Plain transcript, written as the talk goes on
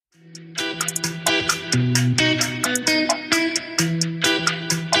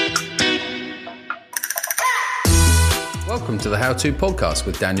the How To podcast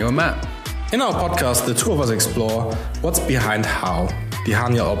with Daniel and Matt. In our podcast, the two of us explore what's behind how, the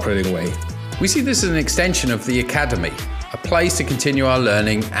Hanya operating way. We see this as an extension of the Academy, a place to continue our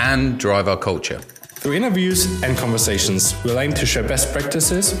learning and drive our culture. Through interviews and conversations, we'll aim to share best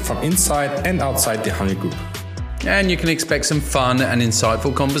practices from inside and outside the Hanya Group. And you can expect some fun and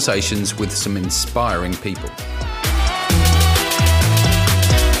insightful conversations with some inspiring people.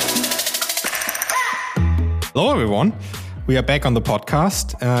 Hello, everyone. We are back on the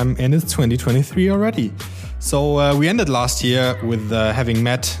podcast, and it's 2023 already. So we ended last year with having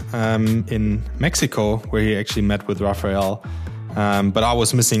met in Mexico, where he actually met with Raphael. But I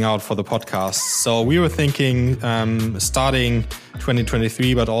was missing out for the podcast. So we were thinking starting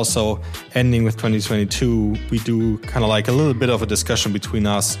 2023, but also ending with 2022, we do kind of like a little bit of a discussion between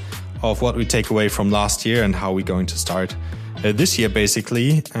us of what we take away from last year and how we're going to start this year,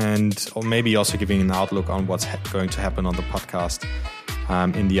 basically, and or maybe also giving an outlook on what's going to happen on the podcast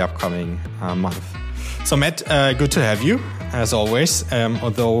in the upcoming month. So Matt, good to have you as always.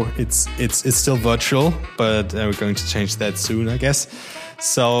 Although it's still virtual, but we're going to change that soon, I guess.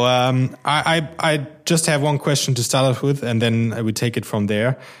 So I just have one question to start off with, and then we take it from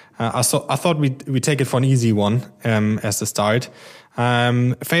there. I thought we take it for an easy one as the start.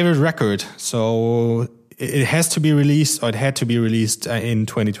 Favorite record. So it has to be released, or it had to be released in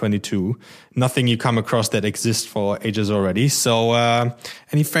 2022. Nothing you come across that exists for ages already. So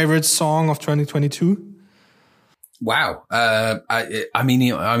any favorite song of 2022? Wow. I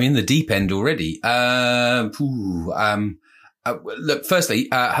mean, I'm in the deep end already. Look, firstly,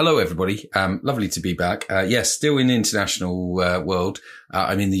 hello, everybody. Lovely to be back. Yes, still in the international world.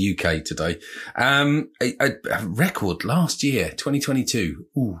 I'm in the UK today. A record last year, 2022.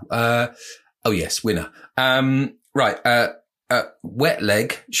 Oh, yes, winner. Right. Wet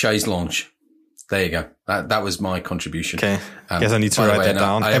Leg, Chaise Lounge. There you go. That was my contribution. Okay. Guess I need to write that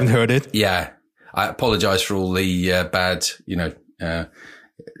down. I haven't heard it. Yeah. I apologize for all the bad,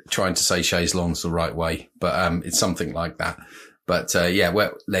 trying to say Chaise Lounge the right way, but it's something like that. But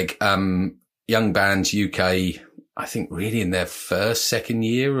Wet Leg, young band, UK, I think really in their second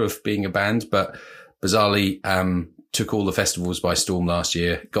year of being a band, but bizarrely took all the festivals by storm last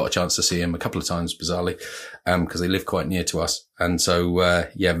year. Got a chance to see them a couple of times, bizarrely, because they live quite near to us. And so,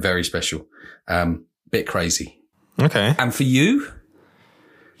 very special. Bit crazy. Okay. And for you?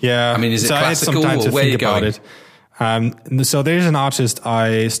 Yeah. I mean, is it classical or where are you going? So there's an artist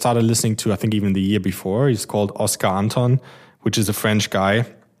I started listening to, I think even the year before. He's called Oscar Anton, which is a French guy.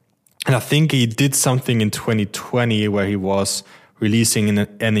 And I think he did something in 2020 where he was releasing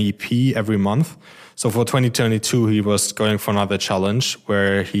an EP every month. So for 2022, he was going for another challenge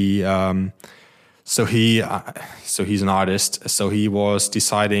where he's an artist. So he was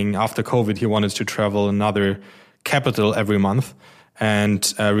deciding after COVID, he wanted to travel another capital every month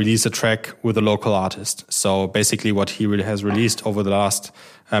and release a track with a local artist. So basically what he really has released over the last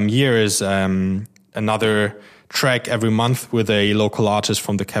year is another track every month with a local artist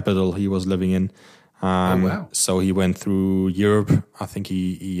from the capital he was living in. Wow. So he went through Europe. I think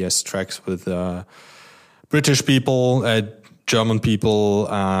he has tracks with British people, German people,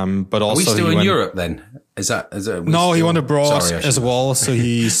 but also... Are we still in Europe then? No, he went abroad as well. So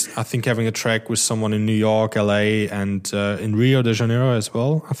he's, I think, having a track with someone in New York, LA, and in Rio de Janeiro as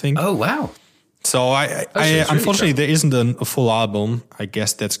well, I think. Oh, wow. So I unfortunately, there isn't a full album. I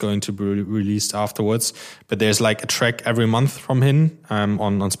guess that's going to be released afterwards. But there's like a track every month from him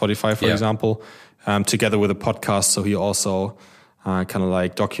on Spotify, for example, together with a podcast. So he also kind of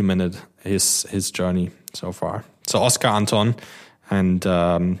like documented his journey so far. So Oscar Anton, and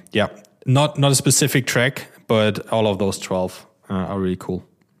not a specific track, but all of those 12 are really cool.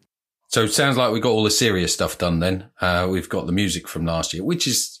 So it sounds like we got all the serious stuff done then. We've got the music from last year, which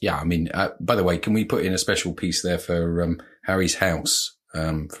is, by the way, can we put in a special piece there for Harry's House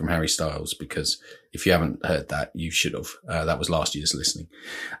from Harry Styles? Because if you haven't heard that, you should have. That was last year's listening.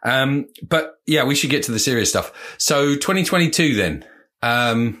 But yeah, we should get to the serious stuff. So 2022 then.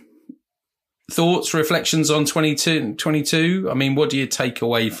 Thoughts, reflections on 2022? I mean, what do you take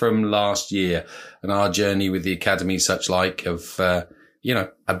away from last year and our journey with the Academy, such like of, a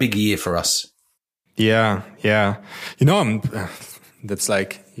big year for us? Yeah. That's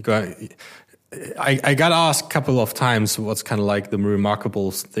like, I got asked a couple of times what's kind of like the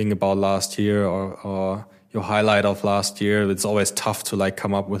remarkable thing about last year or your highlight of last year. It's always tough to like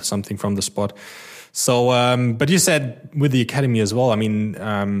come up with something from the spot. So, but you said with the Academy as well, I mean,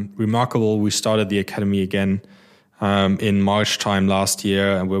 remarkable. We started the Academy again, in March time last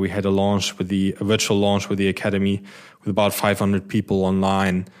year, where we had a virtual launch with the Academy with about 500 people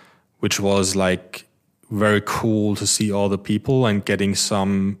online, which was like very cool to see all the people and getting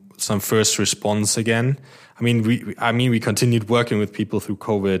some first response again. I mean, we continued working with people through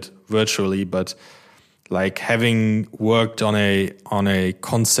COVID virtually, but like having worked on a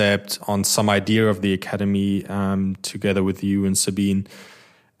concept, on some idea of the academy together with you and Sabine,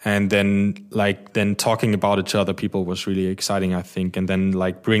 and then talking about it to other people was really exciting, I think. And then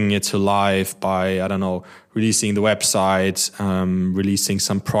like bringing it to life by, I don't know, releasing the website, releasing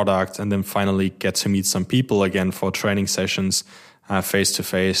some product, and then finally get to meet some people again for training sessions face to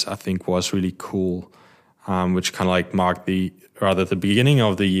face, I think was really cool, which kind of like marked the beginning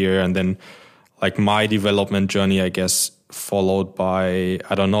of the year. And then like my development journey, I guess, followed by,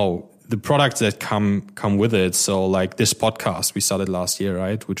 I don't know, the products that come with it. So like this podcast we started last year,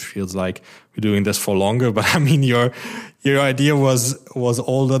 right? Which feels like we're doing this for longer, but I mean, your idea was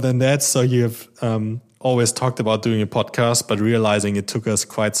older than that. So you've always talked about doing a podcast, but realizing it took us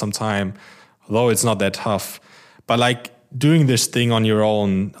quite some time, although it's not that tough. But like doing this thing on your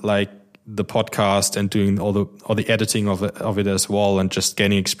own, like the podcast and doing all the editing of it as well, and just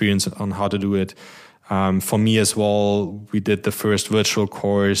gaining experience on how to do it. For me as well, we did the first virtual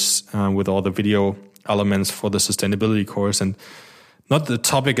course with all the video elements for the sustainability course, and not the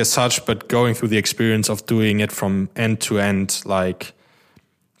topic as such, but going through the experience of doing it from end to end, like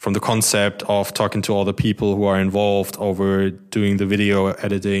from the concept of talking to all the people who are involved over doing the video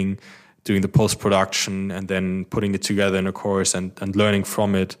editing, doing the post-production, and then putting it together in a course and learning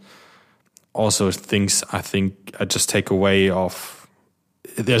from it. Also things I think I just take away of,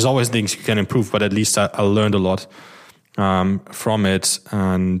 there's always things you can improve, but at least I learned a lot from it.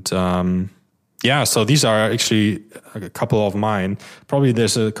 And so these are actually a couple of mine. Probably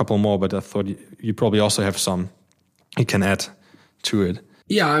there's a couple more, but I thought you probably also have some you can add to it.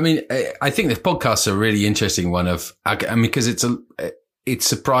 Yeah, I mean, I think this podcast's a really interesting one because it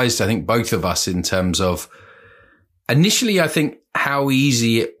surprised, I think, both of us in terms of initially, I think, how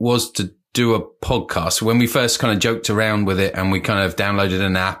easy it was to do a podcast. When we first kind of joked around with it and we kind of downloaded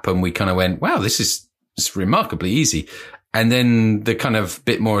an app and we kind of went, wow, it's remarkably easy. And then the kind of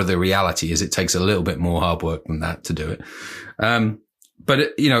bit more of the reality is it takes a little bit more hard work than that to do it.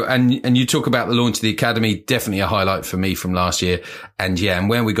 But you know, and you talk about the launch of the academy, definitely a highlight for me from last year. And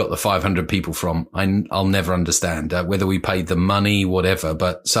where we got the 500 people from, I'll never understand whether we paid the money, whatever,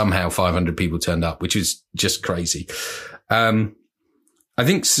 but somehow 500 people turned up, which is just crazy. I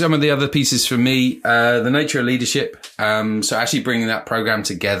think some of the other pieces for me, the nature of leadership. So actually bringing that program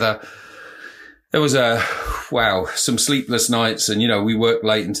together, there was some sleepless nights, and, you know, we worked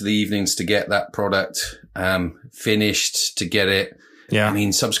late into the evenings to get that product, finished, to get it. Yeah. I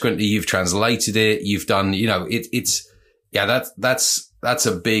mean, subsequently you've translated it. You've done, you know, that's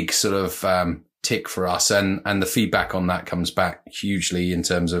a big sort of, tick for us. And the feedback on that comes back hugely in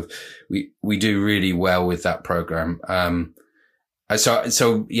terms of we do really well with that program.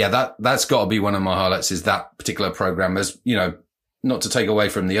 So that's got to be one of my highlights, is that particular program, as, you know, not to take away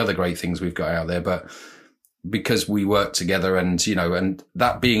from the other great things we've got out there, but because we work together and, you know, and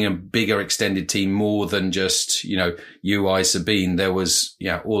that being a bigger extended team, more than just, you know, you, I, Sabine, there was,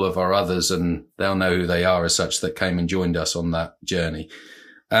 all of our others, and they'll know who they are as such, that came and joined us on that journey.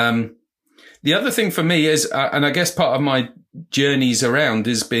 The other thing for me is, and I guess part of my journeys around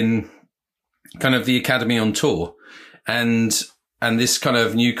has been kind of the academy on tour, and this kind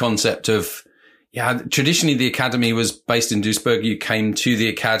of new concept of, traditionally the academy was based in Duisburg. You came to the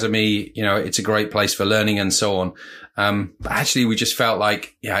academy, you know, it's a great place for learning and so on. But actually we just felt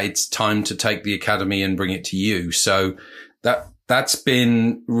like, it's time to take the academy and bring it to you. So that's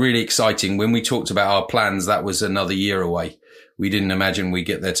been really exciting. When we talked about our plans, that was another year away. We didn't imagine we'd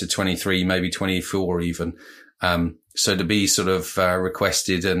get there to 23, maybe 24 even. So to be sort of,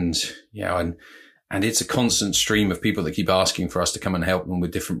 requested and it's a constant stream of people that keep asking for us to come and help them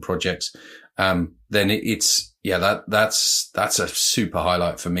with different projects. Then that's a super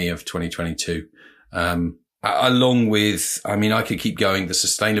highlight for me of 2022. Along with, I could keep going, the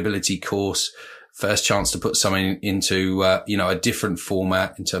sustainability course, first chance to put something into, a different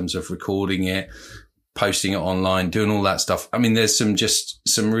format in terms of recording it, posting it online, doing all that stuff. I mean, there's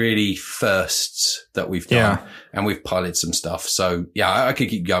some really firsts that we've done, and we've piloted some stuff. So I could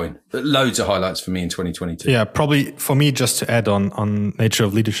keep going, but loads of highlights for me in 2022. Yeah, probably for me, just to add on Nature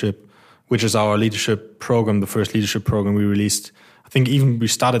of Leadership, which is our leadership program, the first leadership program we released. I think we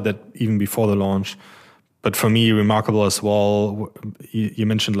started that even before the launch. But for me, remarkable as well. You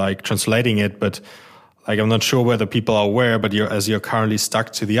mentioned like translating it, but like I'm not sure whether people are aware, but you're currently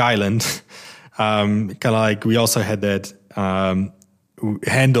stuck to the island. Kind of like we also had that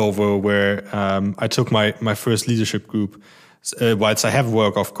handover where I took my first leadership group whilst I have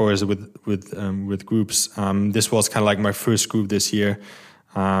work, of course, with groups, this was kind of like my first group this year,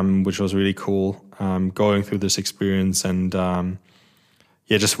 which was really cool. Going through this experience and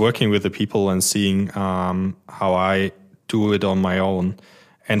just working with the people and seeing how I do it on my own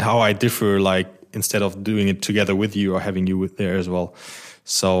and how I differ, like instead of doing it together with you or having you there as well.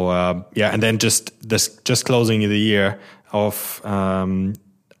 So and then just closing the year of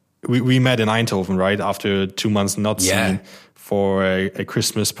we met in Eindhoven, right, after 2 months not seen for a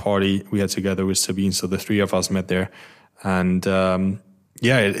Christmas party we had together with Sabine. So the three of us met there, and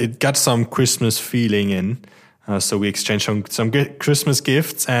it got some Christmas feeling in. So we exchanged some good Christmas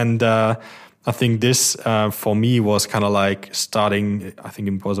gifts, and I think this for me was kind of like starting. I think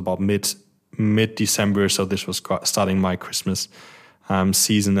it was about mid December, so this was starting my Christmas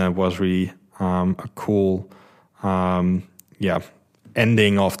season. That was really a cool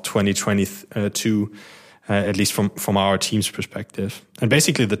ending of 2022, at least from our team's perspective. And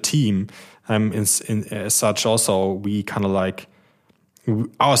basically the team in as such also, we kind of like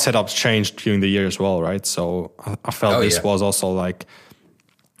our setups changed during the year as well, right? So I felt this was also like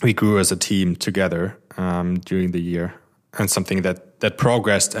we grew as a team together during the year, and something that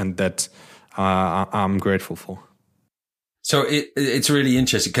progressed and that I'm grateful for. So it's really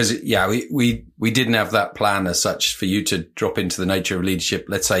interesting because we didn't have that plan as such for you to drop into the nature of leadership,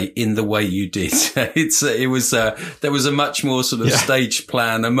 let's say, in the way you did. There was a much more sort of staged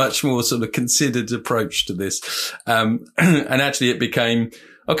plan, a much more sort of considered approach to this. And actually it became,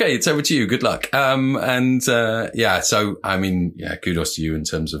 okay, it's over to you. Good luck. So I mean, kudos to you in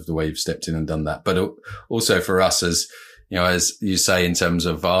terms of the way you've stepped in and done that. But also for us as you say, in terms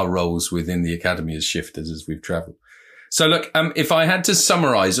of our roles within the academy has shifted as we've traveled. So look, if I had to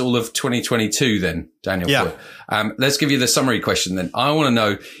summarize all of 2022 then, Daniel, let's give you the summary question then. I want to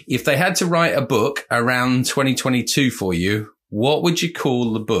know, if they had to write a book around 2022 for you, what would you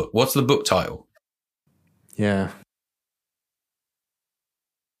call the book? What's the book title? Yeah.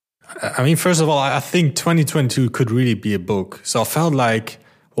 I mean, first of all, I think 2022 could really be a book. So I felt like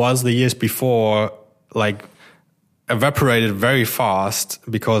whilst the years before, like, evaporated very fast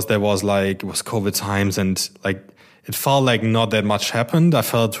because it was COVID times and like, it felt like not that much happened. I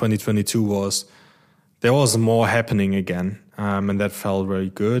felt 2022 there was more happening again. And that felt very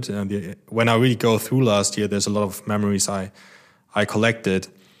good. And when I really go through last year, there's a lot of memories I collected.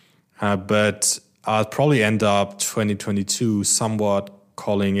 But I'll probably end up 2022 somewhat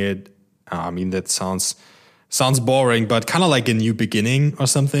calling it, that sounds boring, but kind of like a new beginning or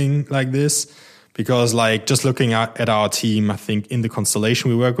something like this. Because like just looking at our team, I think in the constellation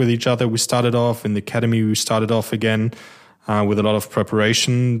we work with each other, we started off in the academy, we started off again with a lot of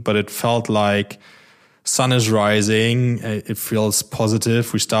preparation, but it felt like sun is rising. It feels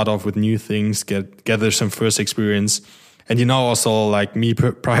positive. We start off with new things, gather some first experience. And also like me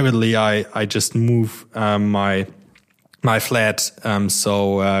privately, I just move my flat.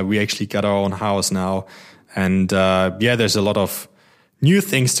 So we actually got our own house now. And there's a lot of new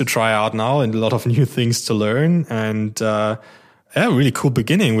things to try out now and a lot of new things to learn, and really cool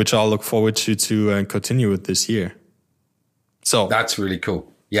beginning, which I'll look forward to continue with this year. So that's really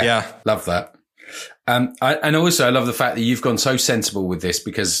cool. Yeah. Love that. And also I love the fact that you've gone so sensible with this,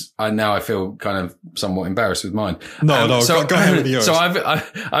 because I feel kind of somewhat embarrassed with mine. Go ahead with yours. So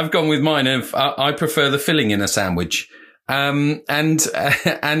I've gone with mine, and I prefer the filling in a sandwich. And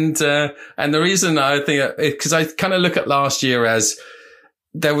the reason I think, because I kind of look at last year as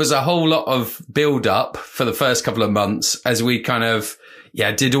there was a whole lot of build up for the first couple of months as we kind of,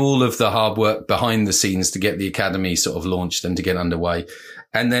 did all of the hard work behind the scenes to get the academy sort of launched and to get underway.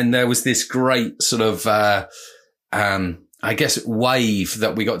 And then there was this great sort of, I guess, wave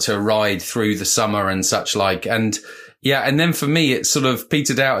that we got to ride through the summer and such like. And then for me, it sort of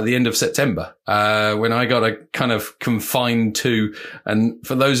petered out at the end of September, when I got a kind of confined to, and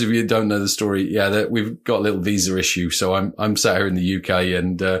for those of you who don't know the story, that we've got a little visa issue. So I'm sat here in the UK,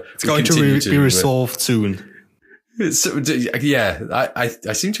 and it's going to be resolved soon. I seem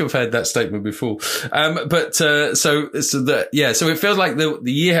to have heard that statement before. So it feels like the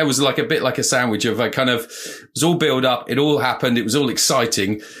year was like a bit like a sandwich of it was all built up. It all happened. It was all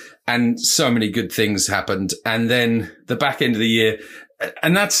exciting. And so many good things happened. And then the back end of the year,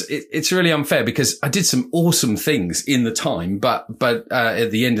 and it's really unfair because I did some awesome things in the time, but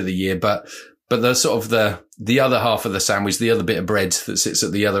at the end of the year, but the sort of the other half of the sandwich, the other bit of bread that sits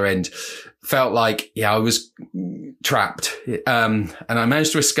at the other end, felt like, I was trapped. And I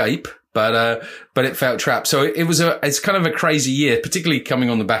managed to escape, but it felt trapped. So it's kind of a crazy year, particularly coming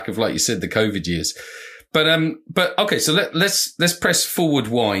on the back of, like you said, the COVID years. But okay, so let's press forward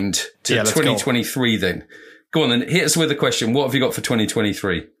wind to 2023 then. Go on then. Hit us with a question. What have you got for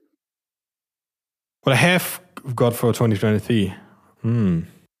 2023? What I have got for 2023?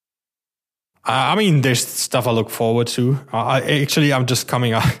 I mean, there's stuff I look forward to. I'm just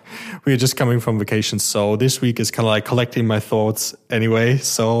coming up. We're just coming from vacation. So this week is kind of like collecting my thoughts anyway.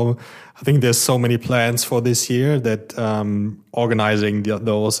 So I think there's so many plans for this year that organizing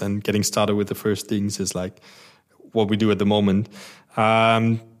those and getting started with the first things is like what we do at the moment.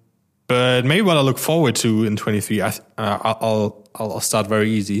 But maybe what I look forward to in 23, I'll start very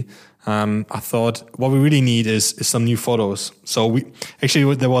easy. I thought what we really need is some new photos. So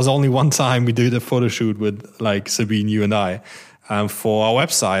there was only one time we did a photo shoot with like Sabine, you and I, for our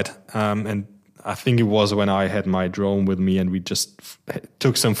website. And I think it was when I had my drone with me and we just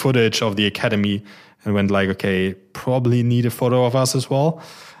took some footage of the academy and went like, okay, probably need a photo of us as well.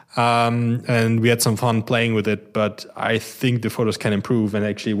 And we had some fun playing with it, but I think the photos can improve and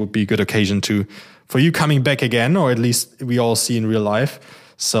actually would be a good occasion for you coming back again, or at least we all see in real life.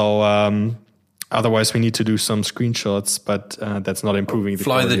 So, otherwise we need to do some screenshots, but, that's not improving.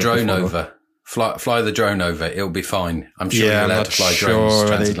 Fly the drone over. Fly the drone over. It'll be fine. I'm sure you're allowed to fly drones.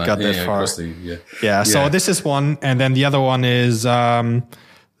 Sure they got that far. So this is one. And then the other one is,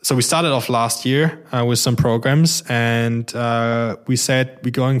 so we started off last year with some programs, and we said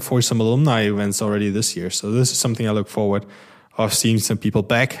we're going for some alumni events already this year. So this is something I look forward of seeing some people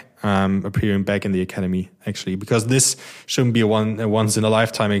back, appearing back in the academy, actually, because this shouldn't be a once in a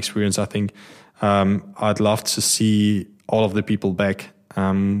lifetime experience. I think I'd love to see all of the people back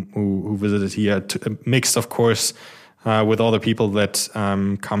who visited here, mixed, of course, with all the people that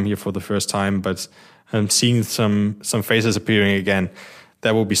come here for the first time, but seeing some faces appearing again.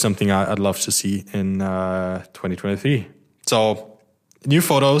 That will be something I'd love to see in 2023. So new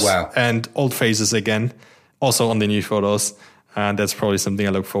photos and old faces again, also on the new photos. And that's probably something I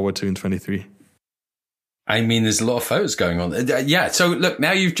look forward to in 23. I mean, there's a lot of photos going on. Yeah. So look,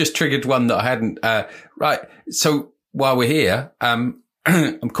 now you've just triggered one that I hadn't. Right. So while we're here, I'm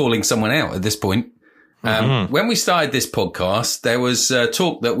calling someone out at this point. When we started this podcast, there was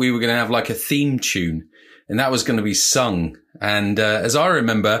talk that we were going to have like a theme tune, and that was going to be sung. And as I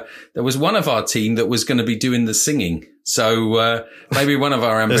remember, there was one of our team that was going to be doing the singing. So maybe one of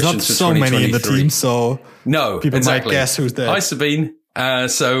our ambitions for 2023. There's not so many in the team, so no, people might guess who's there. Hi, Sabine.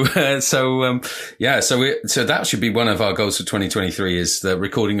 So that should be one of our goals for 2023 is the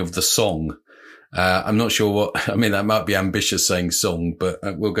recording of the song. I'm not sure that might be ambitious saying song, but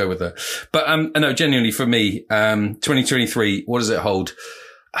we'll go with that. But no, genuinely for me, 2023, what does it hold?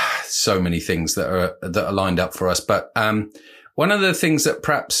 So many things that are lined up for us. But one of the things that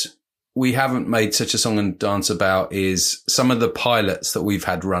perhaps we haven't made such a song and dance about is some of the pilots that we've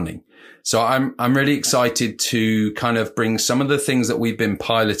had running. So I'm really excited to kind of bring some of the things that we've been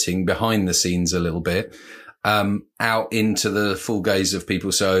piloting behind the scenes a little bit out into the full gaze of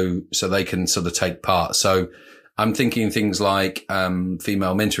people so they can sort of take part. So I'm thinking things like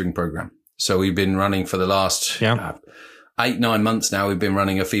female mentoring program. So we've been running for the last 8-9 months now. We've been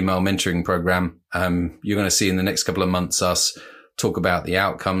running a female mentoring program. You're going to see in the next couple of months us talk about the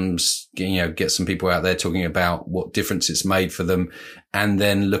outcomes, get some people out there talking about what difference it's made for them, and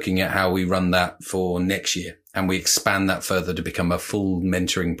then looking at how we run that for next year. And we expand that further to become a full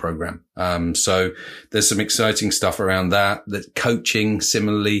mentoring program. So there's some exciting stuff around that coaching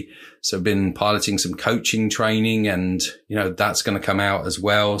similarly. So I've been piloting some coaching training and, that's going to come out as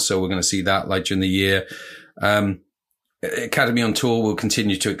well. So we're going to see that later in the year. Academy on Tour will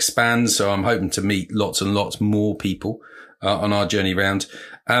continue to expand. So I'm hoping to meet lots and lots more people on our journey round.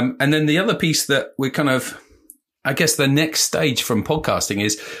 And then the other piece that we're kind of, I guess the next stage from podcasting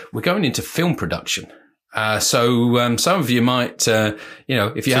is we're going into film production. So some of you might, if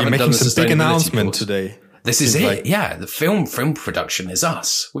you haven't done the sustainability big announcement course, today. This is it. Yeah. The film production is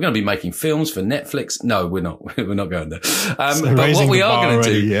us. We're going to be making films for Netflix. No, we're not. We're not going there. But what we are going to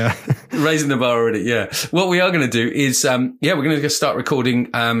do, raising the bar already. Yeah. What we are going to do is, we're going to start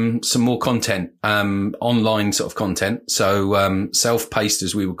recording, some more content, online sort of content. So, self-paced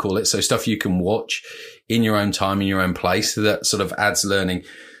as we would call it. So stuff you can watch in your own time, in your own place. So that sort of adds learning.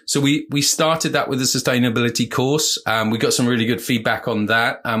 So we started that with a sustainability course. We got some really good feedback on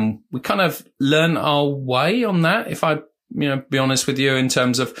that. We kind of learn our way on that, if I, be honest with you in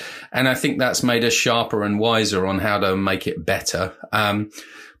terms of, and I think that's made us sharper and wiser on how to make it better.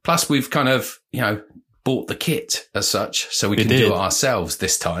 Plus we've kind of, bought the kit as such, so we can do it ourselves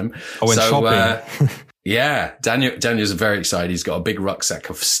this time. I went shopping. Yeah, Daniel's very excited. He's got a big rucksack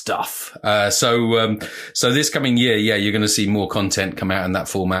of stuff. So this coming year, you're going to see more content come out in that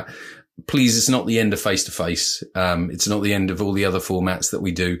format. please, it's not the end of face-to-face. It's not the end of all the other formats that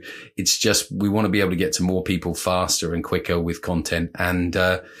we do. It's just we want to be able to get to more people faster and quicker with content, and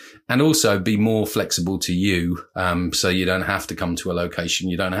also be more flexible to you. So you don't have to come to a location.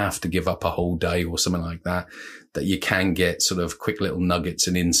 You don't have to give up a whole day or something like that, that you can get sort of quick little nuggets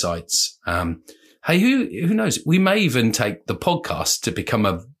and insights. Hey, who knows? We may even take the podcast to become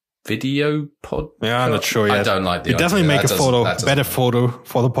a video pod. Yeah, I'm not sure yet. I don't like the idea. Definitely make a better photo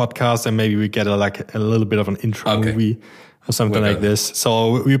for the podcast, and maybe we get a little bit of an intro movie or something like this.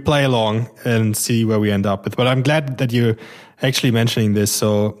 So we play along and see where we end up with. But I'm glad that you're actually mentioning this.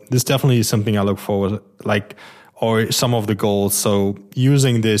 So this definitely is something I look forward, or some of the goals. So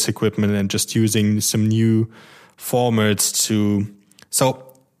using this equipment and just using some new formats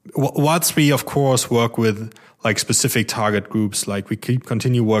whilst we of course work with specific target groups, we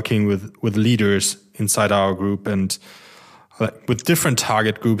continue working with leaders inside our group and with different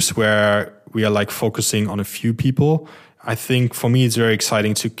target groups where we are focusing on a few people. I think for me, it's very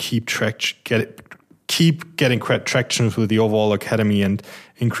exciting to keep getting traction with the overall academy and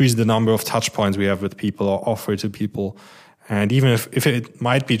increase the number of touch points we have with people or offer to people. And even if it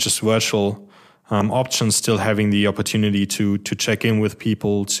might be just virtual options, still having the opportunity to check in with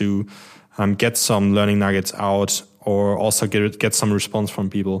people, to get some learning nuggets out, or also get some response from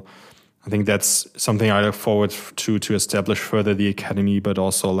people. I think that's something I look forward to establish further the academy, but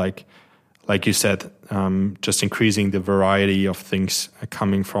also like you said, just increasing the variety of things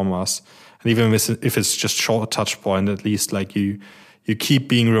coming from us. And even if it's just short touch point, at least you keep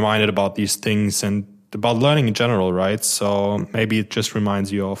being reminded about these things and about learning in general, right? So maybe it just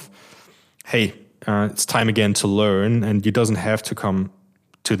reminds you of, hey, it's time again to learn, and you doesn't have to come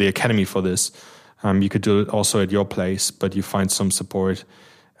to the academy for this. You could do it also at your place, but you find some support.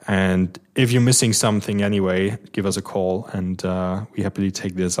 And if you're missing something anyway, give us a call, and we happily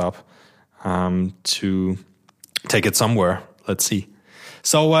take this up to take it somewhere. Let's see.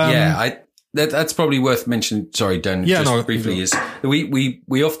 So that's probably worth mentioning. Sorry, Dan. Yeah, briefly is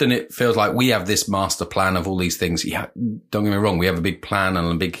we often, it feels like we have this master plan of all these things. Yeah, don't get me wrong. We have a big plan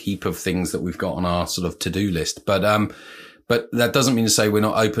and a big heap of things that we've got on our sort of to-do list, but that doesn't mean to say we're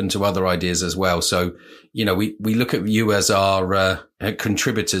not open to other ideas as well. So, we look at you as our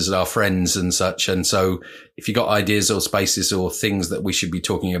contributors, our friends and such. And so if you got ideas or spaces or things that we should be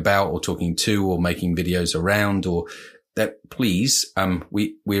talking about or talking to or making videos around, or that, please,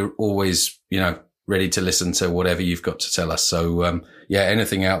 we're always, ready to listen to whatever you've got to tell us. So,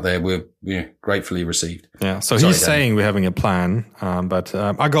 anything out there, we're gratefully received. Yeah. So he's saying we're having a plan, but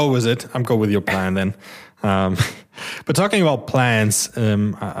I'll go with it. I'm go with your plan then. But talking about plans,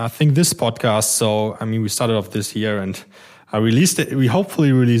 I think this podcast, we started off this year and I released it. We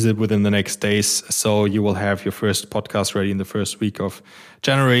hopefully release it within the next days. So you will have your first podcast ready in the first week of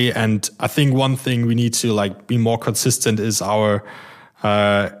January. And I think one thing we need to be more consistent is our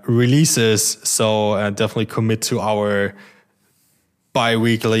releases. So definitely commit to our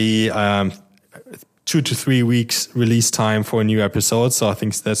bi-weekly 2 to 3 weeks release time for a new episode. So I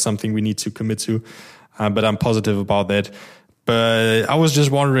think that's something we need to commit to. But I'm positive about that. But I was just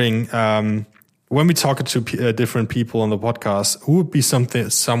wondering, when we talk to different people on the podcast, who would be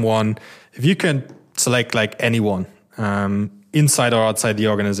someone, if you can select anyone, inside or outside the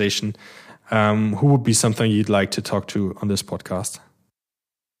organization, who would be something you'd like to talk to on this podcast?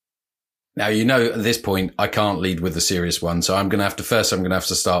 Now, at this point, I can't lead with the serious one. So I'm going to have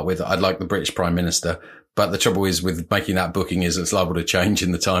to start with, I'd like the British Prime Minister. But the trouble is with making that booking is it's liable to change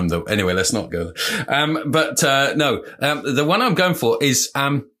in the time though. Anyway, let's not go there. The one I'm going for is,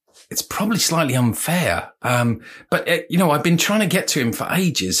 it's probably slightly unfair. But I've been trying to get to him for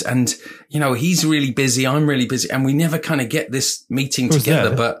ages and, he's really busy. I'm really busy and we never kind of get this meeting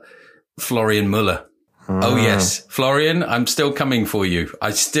together, but Florian Müller. Oh, yes. Florian, I'm still coming for you. I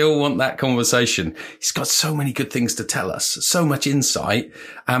still want that conversation. He's got so many good things to tell us, so much insight.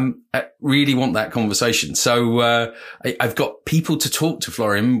 I really want that conversation. So, I've got people to talk to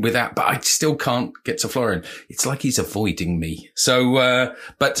Florian without, but I still can't get to Florian. It's like he's avoiding me. So,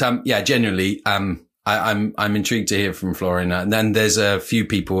 genuinely, I'm intrigued to hear from Florian. And then there's a few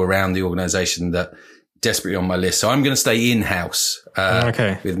people around the organization that desperately on my list. So I'm going to stay in-house,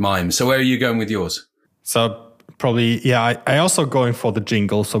 with mine. So where are you going with yours? So probably, I also going for the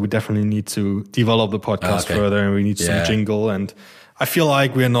jingle. So we definitely need to develop the podcast further and we need some jingle. And I feel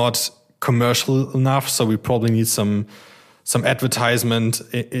like we're not commercial enough. So we probably need some advertisement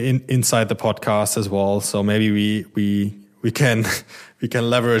inside the podcast as well. So maybe we can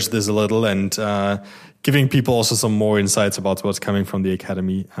leverage this a little and giving people also some more insights about what's coming from the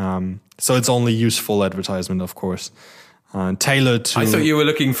academy. So it's only useful advertisement, of course. tailored to. I thought you were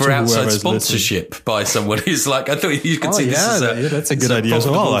looking for outside whoever's sponsorship by someone who's like, I thought you could see this as that's a good idea as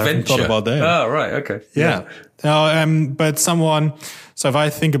well. I haven't thought about that. Oh, right. Okay. Yeah. But someone, so if I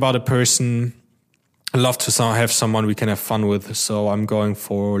think about a person, I love to have someone we can have fun with. So I'm going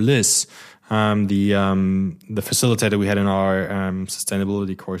for Liz, the facilitator we had in our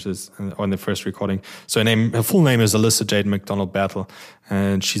sustainability courses on the first recording. So her full name is Alyssa Jade McDonald Battle,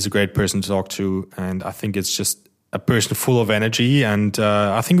 and she's a great person to talk to. And I think it's just a person full of energy. And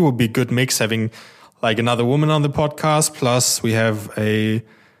I think it would be a good mix having like another woman on the podcast. Plus we have a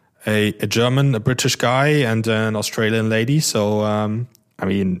German, a British guy, and an Australian lady. So, I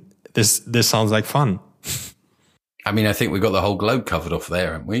mean, this sounds like fun. I mean, I think we've got the whole globe covered off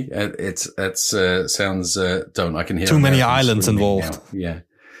there, haven't we? Sounds, I can hear too many islands involved. Now.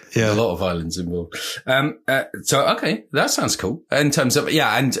 Yeah. A lot of islands involved. So, okay, that sounds cool. In terms of,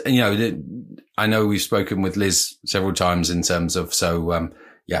 and, I know we've spoken with Liz several times in terms of,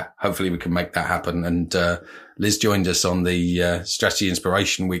 hopefully we can make that happen. And, Liz joined us on the, Strategy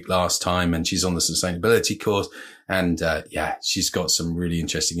Inspiration Week last time, and she's on the sustainability course. And, she's got some really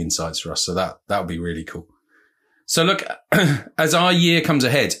interesting insights for us. So that would be really cool. So look, as our year comes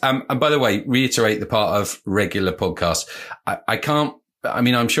ahead, and by the way, reiterate the part of regular podcasts.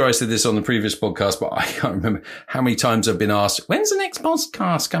 I'm sure I said this on the previous podcast, but I can't remember how many times I've been asked, when's the next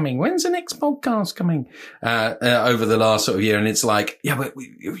podcast coming? When's the next podcast coming? Over the last sort of year. And it's like,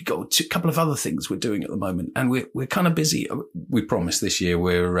 we've got a couple of other things we're doing at the moment, and we're kind of busy. We promise this year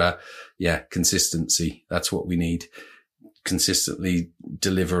we're, consistency. That's what we need. Consistently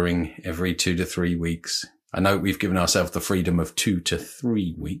delivering every 2 to 3 weeks. I know we've given ourselves the freedom of 2 to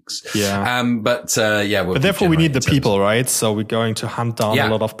 3 weeks. Yeah. But therefore we need the people, right? So we're going to hunt down a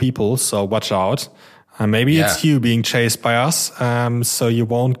lot of people. So watch out. Maybe it's you being chased by us. So you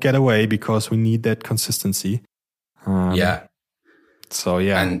won't get away because we need that consistency. So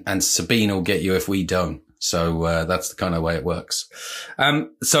And Sabine will get you if we don't. So, that's the kind of way it works.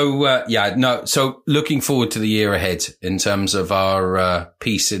 So looking forward to the year ahead in terms of our,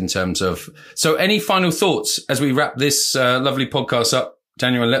 piece so any final thoughts as we wrap this, lovely podcast up,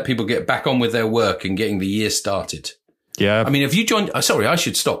 Daniel, and let people get back on with their work and getting the year started? Yeah. I mean, have you joined, I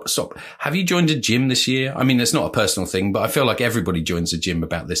should stop. Have you joined a gym this year? I mean, it's not a personal thing, but I feel like everybody joins a gym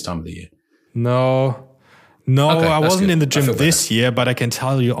about this time of the year. No, okay, I wasn't in the gym this year, but I can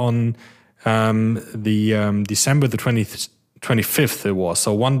tell you on, December the 25th it was.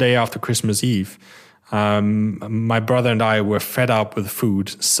 So one day after Christmas Eve, my brother and I were fed up with food.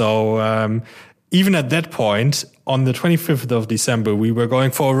 So, even at that point, on the 25th of December, we were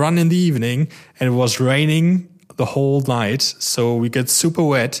going for a run in the evening, and it was raining the whole night. So we got super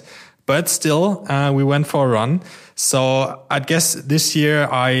wet, but still, we went for a run. So I guess this year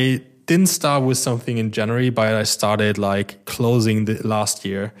I didn't start with something in January, but I started like closing the last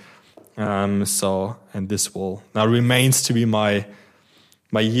year. And this will now remains to be my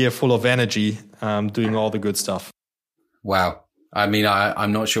year full of energy, doing all the good stuff. Wow. I mean,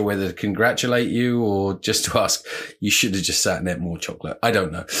 I'm not sure whether to congratulate you or just to ask, you should have just sat and ate more chocolate. I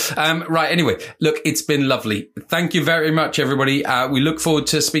don't know. Right. Anyway, look, it's been lovely. Thank you very much, everybody. We look forward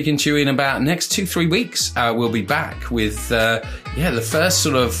to speaking to you in about next 2-3 weeks. We'll be back with, the first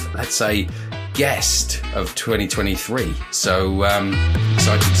sort of, let's say, guest of 2023. So,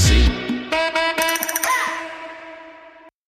 excited to see you.